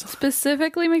McDonald's?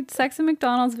 Specifically sex and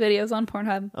McDonald's videos on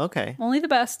Pornhub. Okay. Only the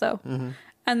best though.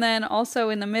 And then also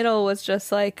in the middle was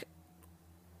just like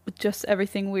just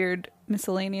everything weird,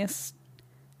 miscellaneous.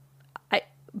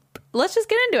 Let's just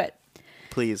get into it.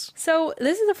 Please. So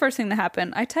this is the first thing that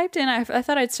happened. I typed in, I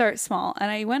thought I'd start small,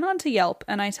 and I went on to Yelp,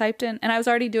 and I typed in, and I was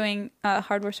already doing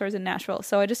hardware stores in Nashville,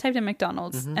 so I just typed in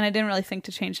McDonald's, and I didn't really think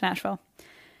to change Nashville.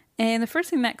 And the first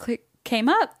thing that came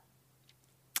up,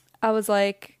 I was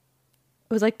like,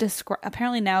 it was like,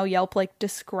 apparently now Yelp like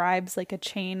describes like a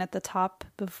chain at the top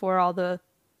before all the,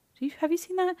 have you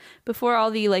seen that? Before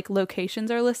all the like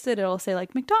locations are listed, it'll say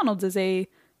like McDonald's is a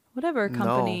whatever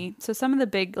company. No. So some of the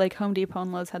big like Home Depot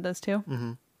and Lowe's had those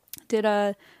too. Did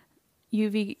a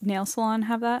UV nail salon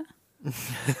have that?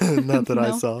 Not that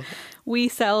I No. saw. We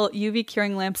sell UV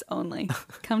curing lamps only.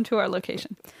 Come to our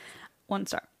location. 1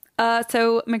 star.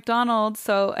 So McDonald's,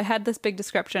 so I had this big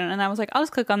description and I was like, I'll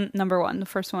just click on number 1, the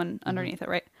first one underneath it,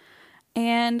 right?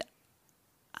 And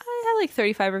I had like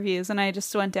 35 reviews and I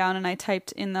just went down and I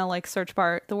typed in the like search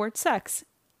bar the word sex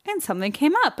and something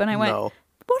came up and I went, No.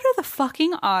 what are the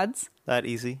fucking odds? That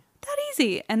easy? That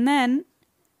easy. And then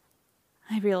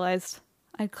I realized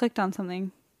I clicked on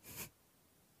something.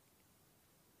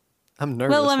 I'm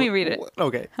nervous. Well, let me read it.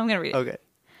 Okay. I'm going to read it. Okay.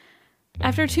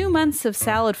 After 2 months of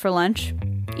salad for lunch,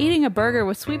 eating a burger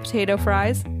with sweet potato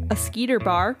fries, a Skeeter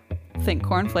bar, think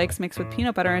cornflakes mixed with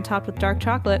peanut butter and topped with dark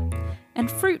chocolate,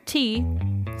 and fruit tea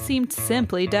seemed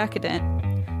simply decadent.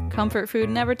 Comfort food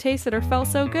never tasted or felt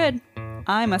so good.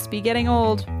 I must be getting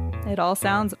old. It all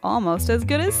sounds almost as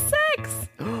good as sex.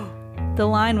 The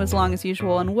line was long as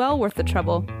usual and well worth the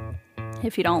trouble.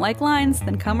 If you don't like lines,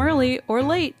 then come early or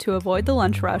late to avoid the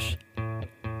lunch rush.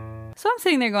 So I'm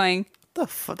sitting there going,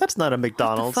 That's not a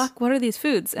McDonald's. the fuck, what are these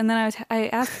foods? And then I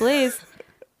asked Blaze,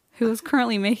 who was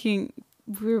currently we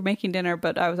were making dinner,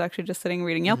 but I was actually just sitting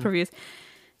reading Yelp reviews.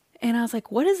 And I was like,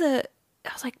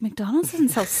 I was like, McDonald's doesn't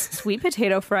sell sweet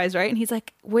potato fries, right? And he's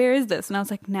like, where is this? And I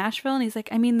was like, Nashville. And he's like,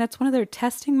 I mean, that's one of their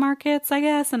testing markets, I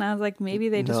guess. And I was like, maybe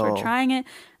they just were No. trying it. And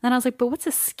then I was like, but what's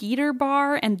a Skeeter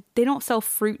bar? And they don't sell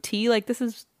fruit tea. Like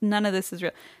none of this is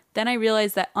real. Then I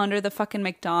realized that under the fucking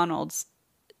McDonald's,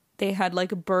 they had like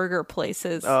burger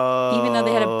places. Even though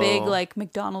they had a big like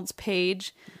McDonald's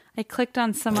page. I clicked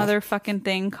on some other fucking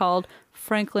thing called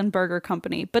Franklin Burger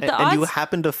Company. But the odds, And you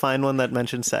happened to find one that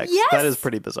mentioned sex. Yes! That is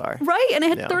pretty bizarre. right? And it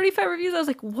had Yeah. 35 reviews. I was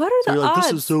like, what are the You're like, odds?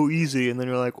 this is so easy. And then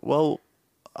you're like, well,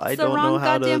 I It's the don't wrong know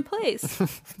how goddamn to. place.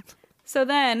 So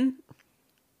then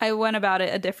I went about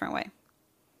it a different way.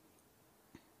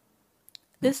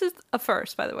 This is a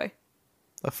first, by the way.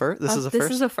 A first? This is a first?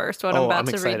 This is a first, what I'm about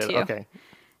to read to you. Okay.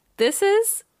 This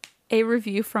is a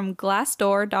review from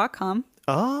Glassdoor.com.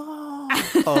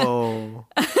 Oh.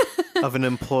 Of an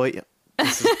employee.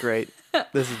 This is great.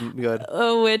 This is good.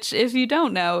 Which, if you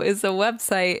don't know, is a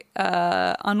website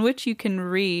on which you can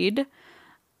read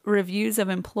reviews of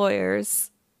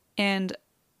employers and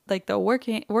like the work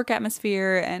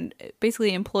atmosphere, and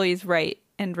basically employees rate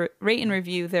and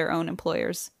review their own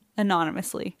employers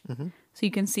anonymously. So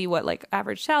you can see what like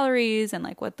average salaries and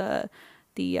like what the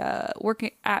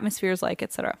working atmosphere is like,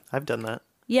 etc. I've done that.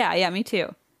 Yeah, me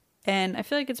too. And I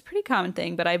feel like it's a pretty common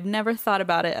thing, but I've never thought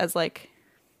about it as like,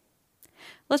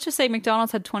 let's just say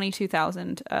McDonald's had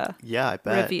 22,000 Yeah, I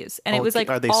bet. reviews, and it was like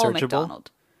are they all searchable?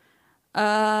 McDonald's.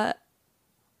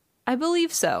 I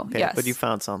believe so. Okay, yes, but you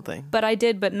found something. But I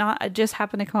did, but not. It just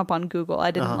happened to come up on Google. I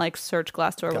didn't like search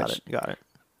Glassdoor, Got it.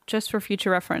 just for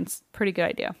future reference, pretty good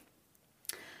idea.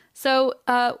 So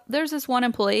there's this one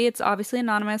employee. It's obviously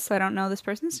anonymous, so I don't know this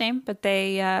person's name, but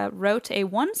they wrote a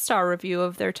 1-star review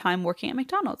of their time working at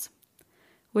McDonald's,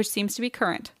 which seems to be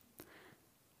current.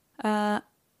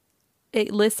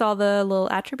 It lists all the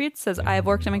little attributes. Says, I have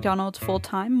worked at McDonald's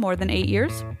full-time more than 8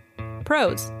 years.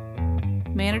 Pros.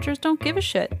 Managers don't give a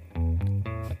shit.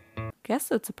 Guess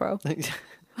that's a pro,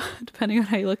 depending on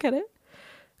how you look at it.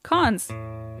 Cons.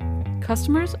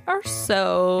 Customers are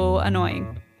so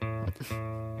annoying.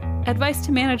 Advice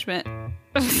to management.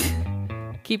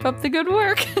 Keep up the good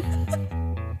work.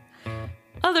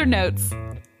 Other notes.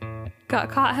 Got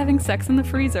caught having sex in the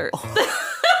freezer. What?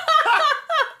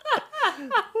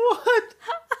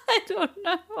 I don't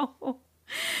know.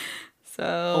 So.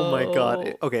 Oh my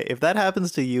god. Okay, if that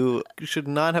happens to you, you should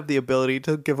not have the ability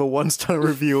to give a 1-star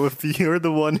review if you're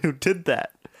the one who did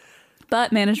that.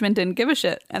 But management didn't give a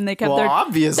shit, and they kept Well,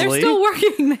 obviously. They're still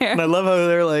working there. And I love how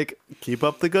they're like, keep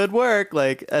up the good work,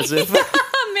 like as if like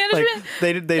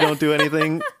Management. they don't do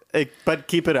anything, but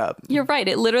keep it up. You're right.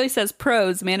 It literally says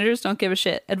pros. Managers don't give a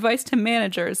shit. Advice to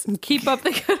managers: keep up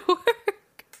the good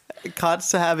work. Caught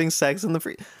to having sex in the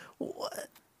free. What?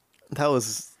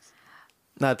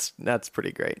 That's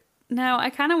pretty great. Now I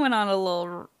kind of went on a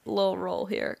little roll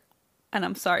here, and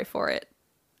I'm sorry for it,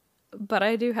 but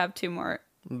I do have 2 more.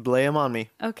 Lay them on me.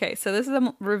 Okay, so this is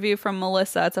a review from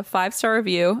Melissa. It's a 5-star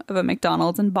review of a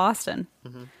McDonald's in Boston.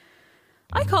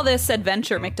 I call this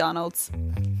Adventure McDonald's.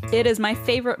 It is my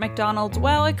favorite McDonald's.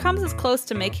 Well, it comes as close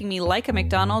to making me like a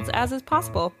McDonald's as is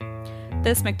possible.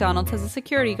 This McDonald's has a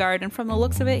security guard, and from the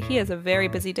looks of it, he has a very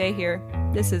busy day here.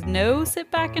 This is no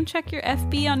sit back and check your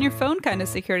FB on your phone kind of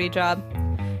security job.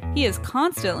 He is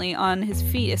constantly on his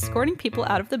feet escorting people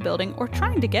out of the building or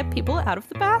trying to get people out of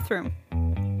the bathroom.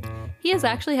 He has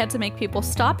actually had to make people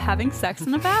stop having sex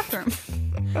in the bathroom.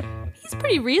 He's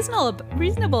pretty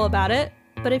reasonable about it,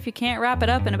 but if you can't wrap it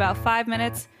up in about 5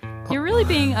 minutes, you're really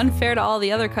being unfair to all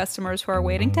the other customers who are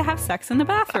waiting to have sex in the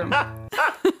bathroom.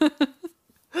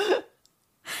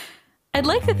 I'd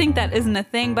like to think that isn't a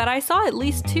thing, but I saw at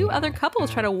least 2 other couples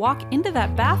try to walk into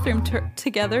that bathroom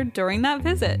together during that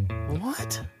visit.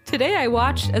 What? Today I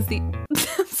watched as the...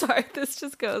 I'm sorry, this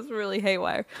just goes really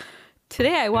haywire.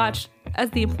 Today I watched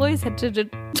as the employees had to...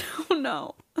 Oh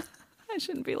no, I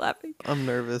shouldn't be laughing. I'm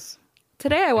nervous.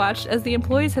 Today I watched as the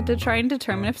employees had to try and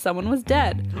determine if someone was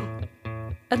dead.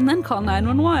 And then call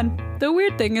 911. The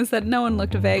weird thing is that no one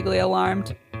looked vaguely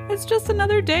alarmed. It's just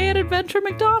another day at Adventure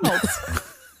McDonald's.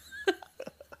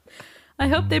 I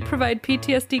hope they provide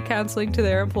PTSD counseling to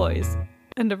their employees.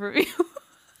 End of review.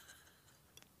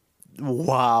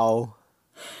 Wow.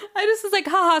 I just was like,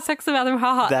 haha, sex in the bathroom,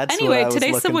 haha. That's anyway, what I was today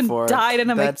looking someone for. died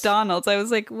in a McDonald's. I was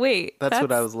like, wait. That's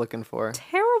what I was looking for.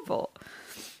 Terrible.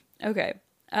 Okay.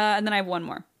 And then I have one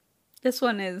more. This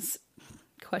one is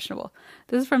questionable.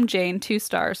 This is from Jane, 2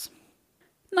 stars.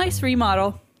 Nice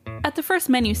remodel. At the first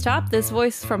menu stop, this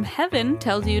voice from heaven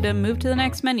tells you to move to the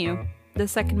next menu. The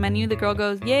second menu, the girl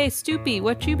goes, yay, Stoopy,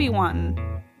 what you be wanting?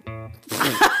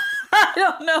 I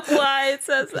don't know why it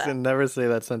says that. Never say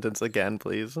that sentence again,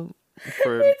 please.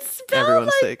 For It's spelled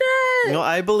everyone's like sake. that. No,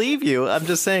 I believe you. I'm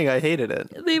just saying I hated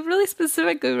it. They really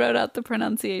specifically wrote out the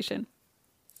pronunciation.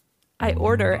 I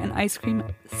order an ice cream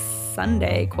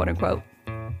sundae, quote unquote.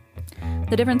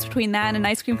 The difference between that and an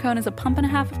ice cream cone is a pump and a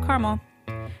half of caramel.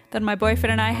 Then my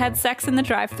boyfriend and I had sex in the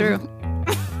drive-thru.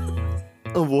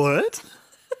 What?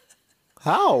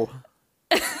 How?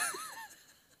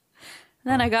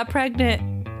 Then I got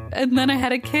pregnant. And then I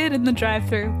had a kid in the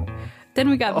drive-thru. Then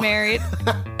we got married.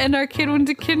 And our kid went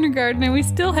to kindergarten and we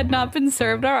still had not been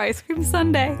served our ice cream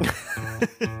sundae.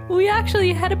 We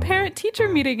actually had a parent-teacher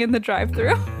meeting in the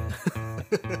drive-thru.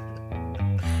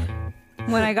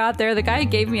 When I got there, the guy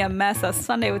gave me a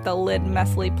sundae with the lid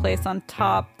messily placed on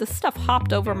top. The stuff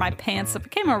hopped over my pants. It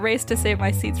became a race to save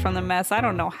my seats from the mess. I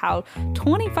don't know how.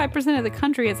 25% of the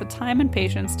country has the time and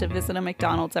patience to visit a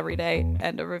McDonald's every day.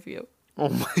 End of review. Oh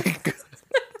my god.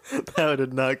 That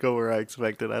did not go where I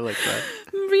expected. I like that.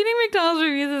 Reading McDonald's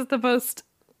reviews is the most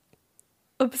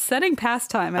upsetting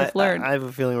pastime I've learned. I have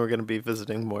a feeling we're going to be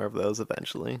visiting more of those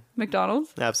eventually.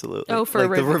 McDonald's? Absolutely. Oh, for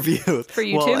like the reviews. For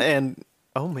YouTube? Well, and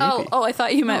Oh, maybe. Oh, I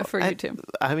thought you meant for you too.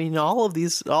 I mean, all of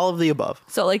the above.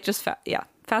 So like just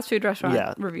fast food restaurant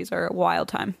Yeah. reviews are a wild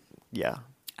time. Yeah.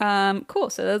 Cool.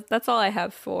 So that's all I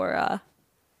have for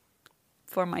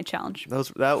my challenge.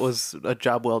 That was a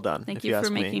job well done. Thank if you for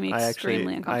ask making me I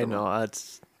extremely uncomfortable. I know.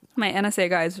 It's My NSA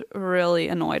guy's really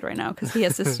annoyed right now because he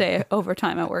has to stay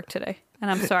overtime at work today.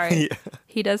 And I'm sorry. Yeah.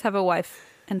 He does have a wife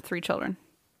and 3 children.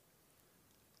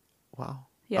 wow.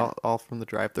 Yeah. All from the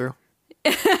drive-through.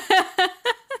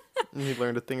 You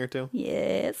learned a thing or two.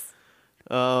 Yes.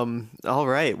 All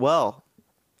right. Well,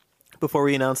 before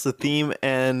we announce the theme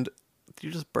and did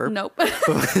you just burp? Nope.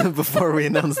 Before we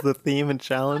announce the theme and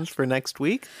challenge for next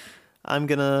week, I'm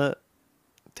gonna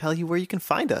tell you where you can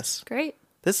find us. Great.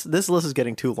 This list is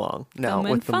getting too long now Come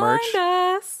with and the find merch.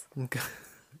 us.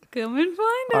 Come and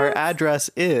find Our us. address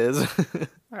is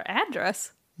Our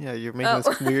address. yeah, you're making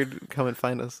this weird come and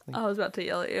find us thing. I was about to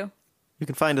yell at you. You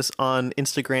can find us on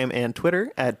Instagram and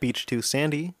Twitter at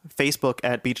Beach2Sandy, Facebook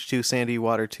at Beach2Sandy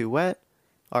Water 2 Wet.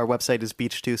 Our website is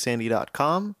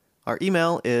beach2sandy.com. Our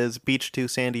email is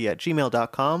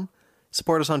beach2sandy@gmail.com.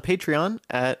 Support us on Patreon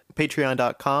at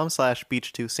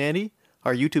patreon.com/beach2sandy.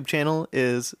 Our YouTube channel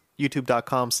is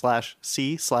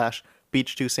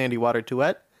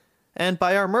youtube.com/c/beach2sandywater2wet. And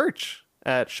buy our merch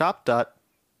at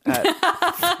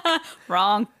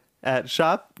Wrong.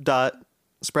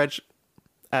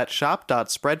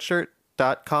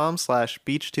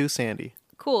 shop.spreadshirt.com/beach2sandy.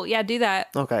 Cool. Yeah, do that.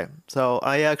 Okay, so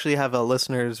I actually have a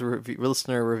listener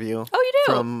review. Oh, you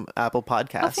do? From Apple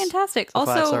Podcasts. Oh, fantastic. It's a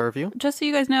Also, 5-star review. just so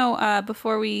you guys know,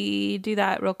 before we do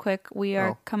that real quick, we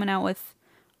are coming out with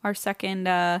our second,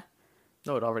 No,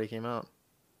 it already came out.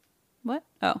 what?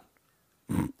 Oh.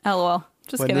 LOL.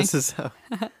 Just When kidding. this is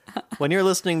when you're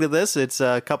listening to this, it's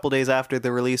a couple days after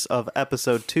the release of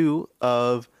episode 2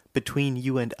 of Between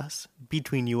You and Us.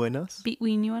 Between You and Us.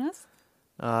 Between you and us?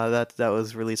 That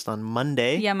was released on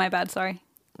Monday. Yeah, my bad. Sorry.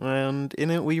 And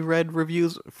in it, we read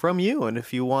reviews from you. And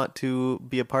if you want to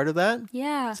be a part of that,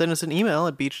 Yeah. send us an email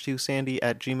at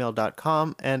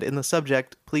beach2sandy@gmail.com. And in the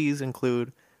subject, please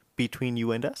include Between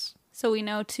You and Us. So we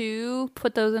know to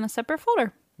put those in a separate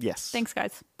folder. Yes. Thanks,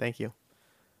 guys. Thank you.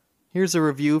 Here's a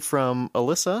review from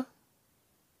Alyssa.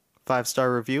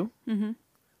 5-star review. Mm-hmm.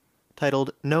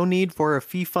 Titled, "No Need for a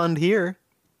Fee Fund Here."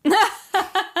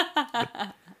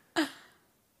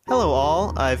 Hello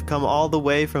all, I've come all the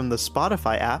way from the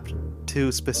Spotify app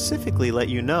to specifically let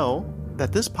you know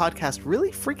that this podcast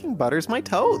really freaking butters my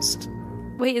toast.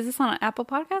 Wait, is this on an Apple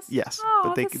podcast? Yes, Oh,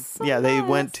 but they that's so they nice.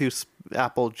 went to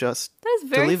Apple just That is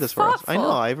to very leave this for us. I know,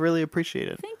 thoughtful. I really appreciate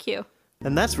it. Thank you.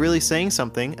 And that's really saying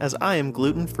something, as I am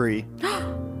gluten-free.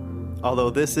 Although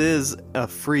this is a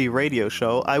free radio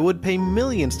show, I would pay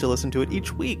millions to listen to it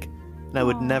each week. And I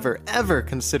would never, ever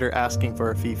consider asking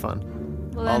for a fee fund.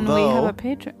 Well, then we have a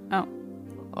Patreon. Oh.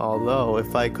 Although,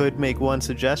 if I could make one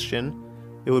suggestion,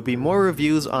 it would be more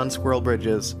reviews on squirrel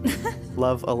bridges.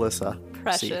 Love, Alyssa.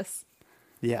 Precious. C.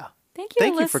 Yeah. Thank you,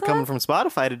 Thank you for Alyssa. coming from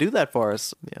Spotify to do that for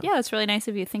us. Yeah, that's really nice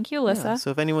of you. Thank you, Alyssa. Yeah, so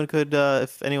if anyone could,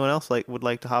 if anyone else would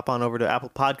like to hop on over to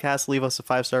Apple Podcasts, leave us a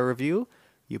 5-star review,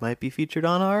 you might be featured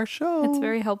on our show. It's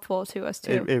very helpful to us,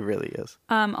 too. It really is.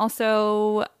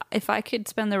 Also, if I could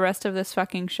spend the rest of this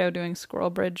fucking show doing Squirrel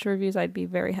Bridge reviews, I'd be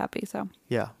very happy, so.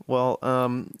 Yeah. Well,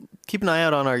 keep an eye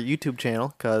out on our YouTube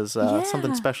channel because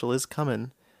something special is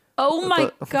coming. Oh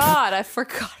my god, I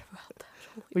forgot about that.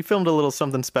 We filmed a little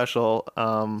something special.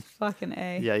 Fucking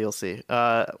A. Yeah, you'll see.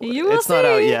 You will it's not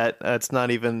out see. yet. It's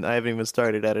not even. I haven't even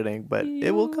started editing, but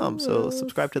it will come. So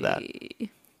subscribe to that.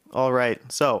 See. All right.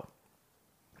 So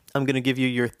I'm gonna give you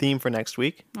your theme for next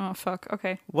week. Oh, fuck.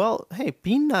 Okay. Well, hey,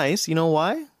 be nice. You know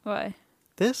why? Why?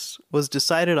 This was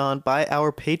decided on by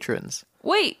our patrons.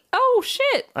 Wait. Oh,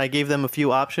 shit. I gave them a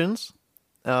few options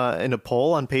in a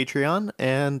poll on Patreon,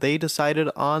 and they decided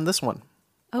on this one.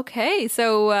 Okay,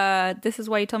 so this is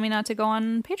why you told me not to go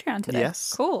on Patreon today.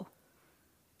 Yes. Cool.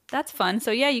 That's fun.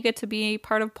 So yeah, you get to be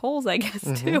part of polls, I guess,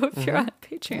 too, if you're on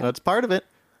Patreon. That's part of it.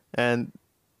 And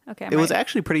Okay. it was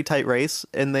actually a pretty tight race,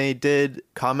 and they did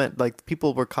comment, like,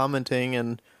 people were commenting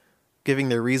and giving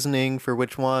their reasoning for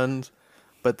which ones,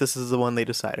 but this is the one they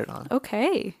decided on.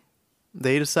 Okay.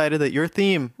 They decided that your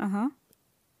theme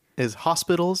is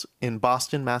hospitals in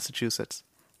Boston, Massachusetts.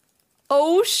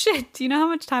 Oh shit! Do you know how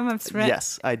much time I've spent?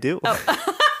 Yes, I do.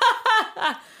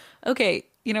 Okay.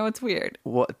 You know what's weird?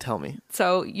 What? Tell me.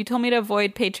 So you told me to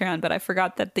avoid Patreon, but I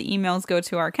forgot that the emails go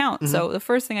to our account. So the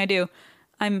first thing I do,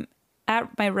 I'm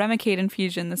at my Remicade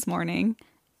infusion this morning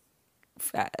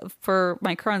for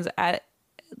my Crohn's at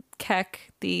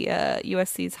Keck, the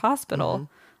USC's hospital.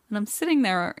 And I'm sitting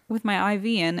there with my IV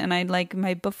in, and I like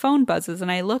my phone buzzes,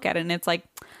 and I look at it, and it's like,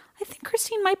 I think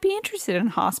Christine might be interested in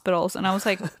hospitals. And I was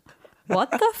like,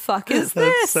 what the fuck is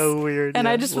That's this? so weird. And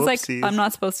yeah. I just was like, Whoopsies. I'm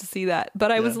not supposed to see that.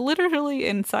 But I was literally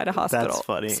inside a hospital. That's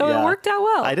funny. So yeah. it worked out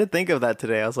well. I did think of that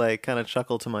today. I was like, kind of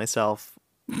chuckled to myself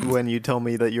when you told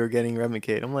me that you were getting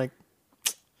Remicade. I'm like,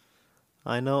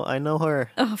 I know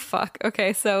her. Oh, fuck.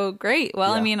 Okay, so great.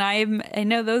 Well, Yeah. I mean, I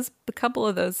know a couple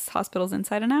of those hospitals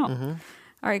inside and out. Mm-hmm.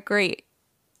 All right, great.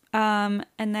 And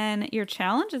then your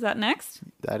challenge, is that next?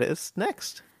 That is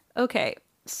next. Okay,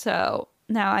 so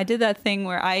now I did that thing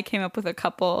where I came up with a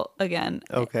couple again.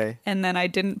 Okay. And then I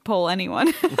didn't poll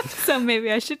anyone. So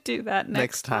maybe I should do that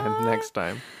Next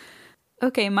time.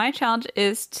 Okay, my challenge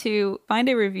is to find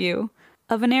a review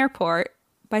of an airport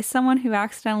by someone who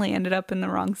accidentally ended up in the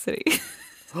wrong city.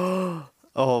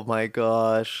 Oh my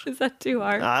gosh. Is that too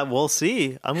hard? We'll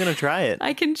see. I'm going to try it.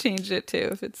 I can change it too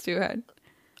if it's too hard.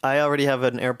 I already have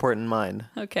an airport in mind.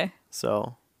 Okay.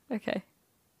 So, Okay.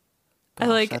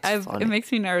 Gosh, that's funny. It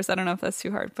makes me nervous. I don't know if that's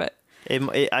too hard, but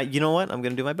you know what? I'm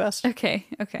going to do my best. okay.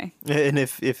 And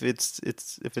if it's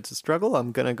a struggle,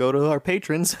 I'm going to go to our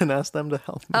patrons and ask them to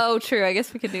help me. Oh, true. I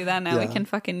guess we could do that now. We Yeah. can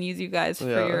fucking use you guys for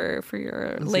Yeah.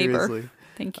 your labor. Seriously.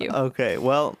 Thank you. Okay.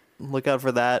 Well, look out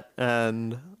for that.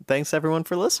 And thanks everyone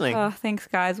for listening. Oh, thanks,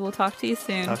 guys. We'll talk to you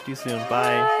soon. Talk to you soon. Bye.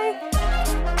 Bye.